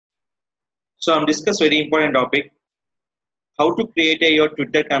So I'm discuss very important topic, how to create your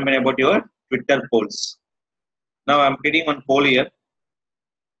Twitter campaign about your Twitter polls. Now I'm creating one poll here.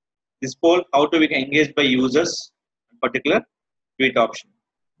 This poll, how to be engaged by users, in particular tweet option.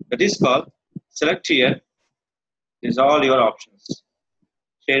 That is called select here. These are all your options.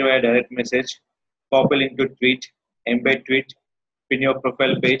 Share via direct message, copy link to tweet, embed tweet, pin your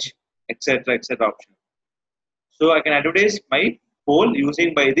profile page, etc. option. So I can advertise my poll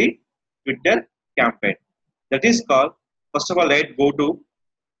using by the Twitter campaign. That is called, first of all, go to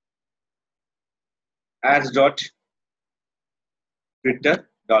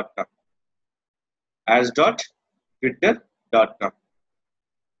ads.twitter.com. ads.twitter.com.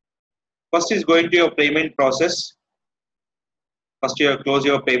 First is going to your payment process. First you close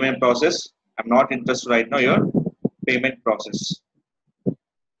your payment process. I'm not interested right now your payment process.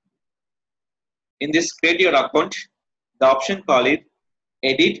 In this create your account, the option call it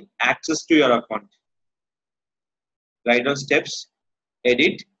edit access to your account. Write down steps,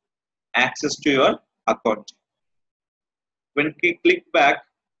 edit access to your account. When we click back,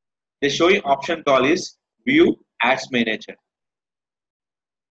 the showing option call is view ads manager.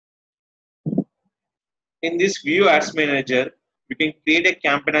 In this view ads manager, you can create a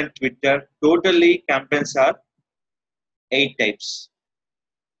campaign on Twitter. Totally campaigns are 8 types.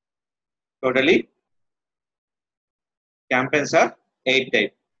 Totally campaigns are 8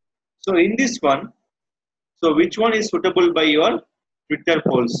 types. So in this one, so which one is suitable by your Twitter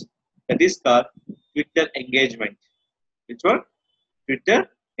polls? That is called Twitter engagement. Which one? Twitter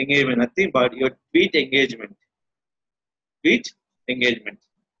engagement. Nothing but your tweet engagement. Tweet engagement.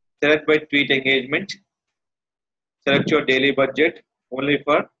 Select by tweet engagement. Select your daily budget only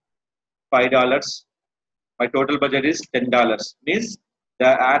for $5. My total budget is $10. Means the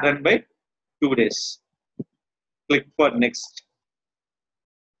ad run by 2 days. Click for next.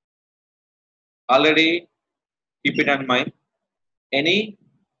 Already keep it in mind. Any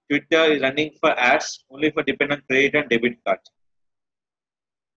Twitter is running for ads only for dependent credit and debit card.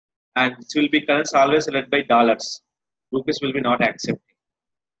 And this will be currency always led by dollars. Rupees will be not accepting.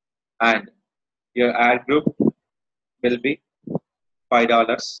 And your ad group will be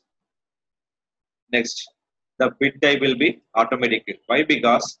 $5. Next, the bid type will be automatically. Why?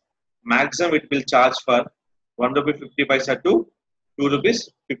 Because maximum it will charge for 1 rupee 50 paisa to 2 rupees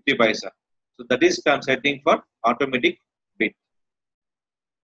 50 paisa. So that is I'm setting for automatic bid.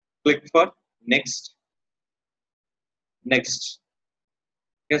 Click for next. Next.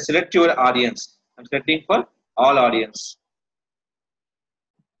 You can select your audience. I'm setting for all audience.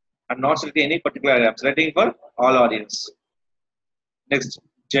 I'm not selecting any particular area. I'm selecting for all audience. Next,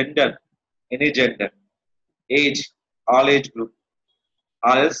 gender. Any gender. Age. All age group.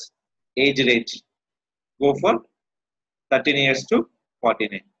 Or else age range. Go for 13 years to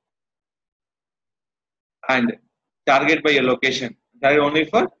 49. And target by your location. Target only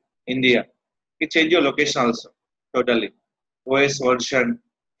for India. You change your location also. Totally. OS version,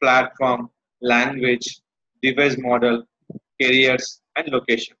 platform, language, device model, carriers, and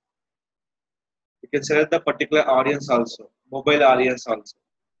location. You can select the particular audience also, mobile audience also.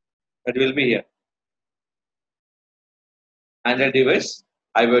 That will be here. Android device,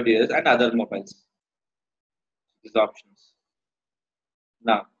 iOS device, and other mobiles. These options.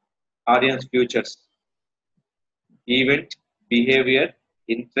 Now, audience features, event, behavior,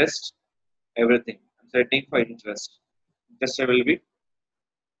 interest, everything. I'm setting for interest. Interest will be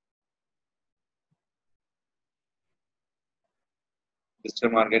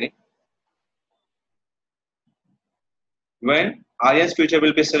digital marketing. When audience feature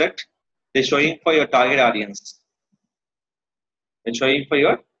will be select, they're showing for your target audience. They're showing for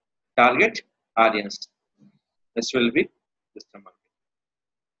your target audience. This will be digital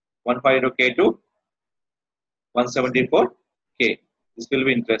marketing. 152K to 174K. This will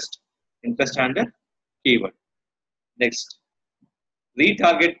be interest. Interest and keyword. Next.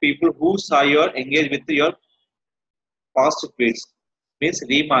 Retarget people who saw your engage with your past tweets. Means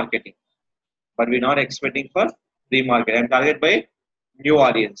remarketing. But we're not expecting for remarketing. I'm target by new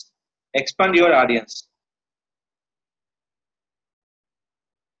audience. Expand your audience.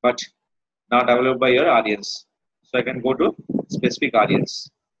 But not available by your audience. So I can go to specific audience.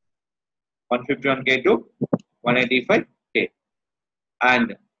 151K to 185K.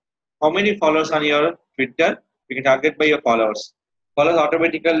 And how many followers on your Twitter? You can target by your followers. Followers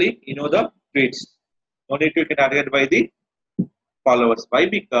automatically, you know the tweets. No need to target by the followers. Why?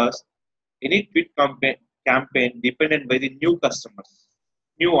 Because any tweet campaign dependent by the new customers,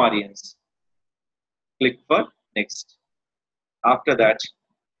 new audience. Click for next. After that,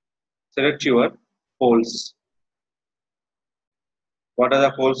 select your polls. What are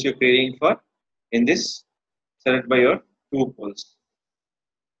the polls you're creating for? In this, select by your two polls,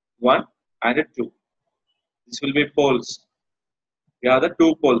 1 and 2. This will be polls. You have the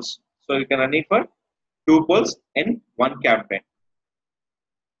two polls. So you can run it for two polls in one campaign.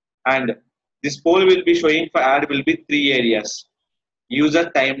 And this poll will be showing for ad will be three areas: user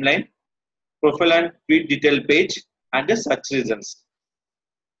timeline, profile and tweet detail page, and the search results.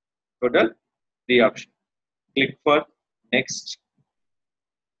 Total three options. Click for next.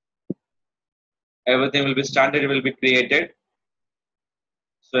 Everything will be standard, will be created.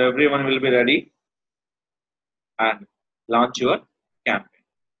 So everyone will be ready and launch your campaign.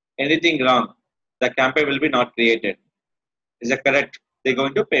 Anything wrong, the campaign will be not created. Is that correct? They go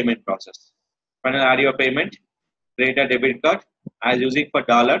into payment process. Final add your payment, create a debit card as using for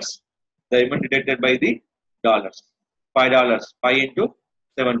dollars. The amount deducted by the dollars. $5, 5 into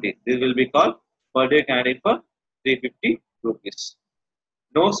 70. This will be called per day candidate for 350 rupees.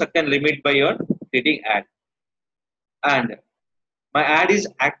 No certain limit by your hitting ad. And my ad is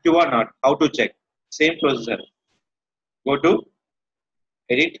active or not. How to check? Same procedure. Go to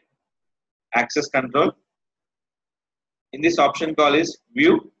edit, access control. In this option call is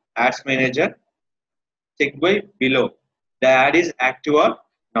view ads manager. Check by below. The ad is active or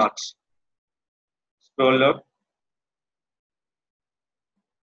not. Scroll up.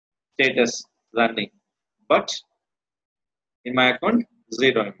 Status running. But in my account,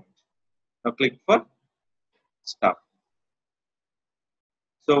 0 amount. Now click for stop.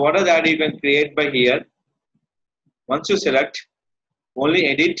 So what are the ad you can create by here? Once you select, only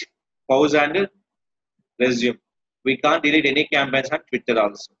edit, pause and resume. We can't delete any campaigns on Twitter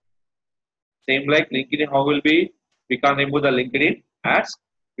also. Same like LinkedIn, how will be? We can't remove the LinkedIn ads.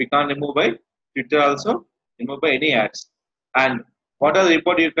 We can't remove by Twitter also. Remove by any ads. And what are the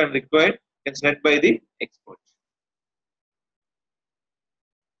report you can require? You can select by the export.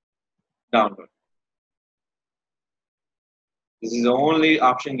 Download. This is the only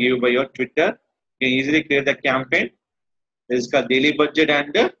option given by your Twitter. You can easily create the campaign. This is called daily budget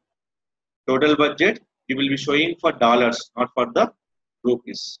and total budget. You will be showing for dollars, not for the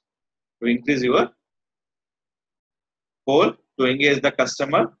rupees. To increase your goal to engage the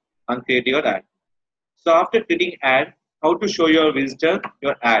customer and create your ad. So after creating ad, how to show your visitor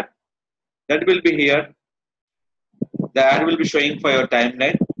your ad? That will be here. The ad will be showing for your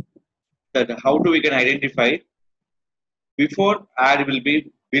timeline. That how do we can identify? Before ad will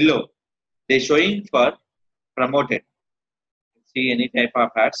be below. They showing for promoted. See any type of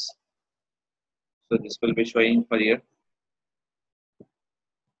ads. So this will be showing for here.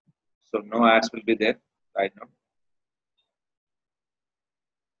 So no ads will be there right now.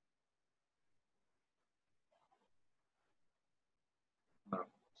 No,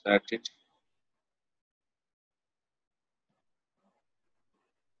 select it.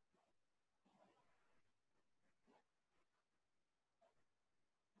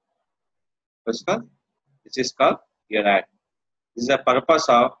 This is called your ad. This is the purpose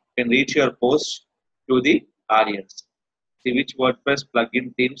of you can reach your post to the audience. See which WordPress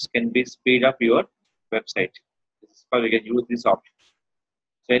plugin themes can be speed up your website. This is called you can use this option.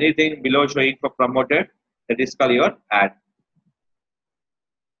 So anything below showing for promoted, that is called your ad.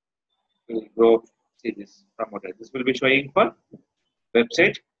 You will go see this promoted. This will be showing for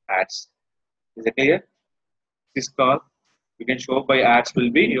website ads. Is it clear? This is called you can show by ads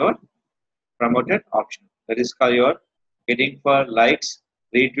will be your promoted option. That is called your getting for likes,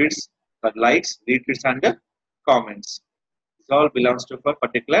 retweets, and comments. This all belongs to for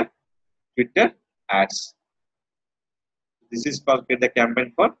particular Twitter ads. This is called the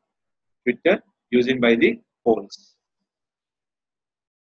campaign for Twitter using by the polls.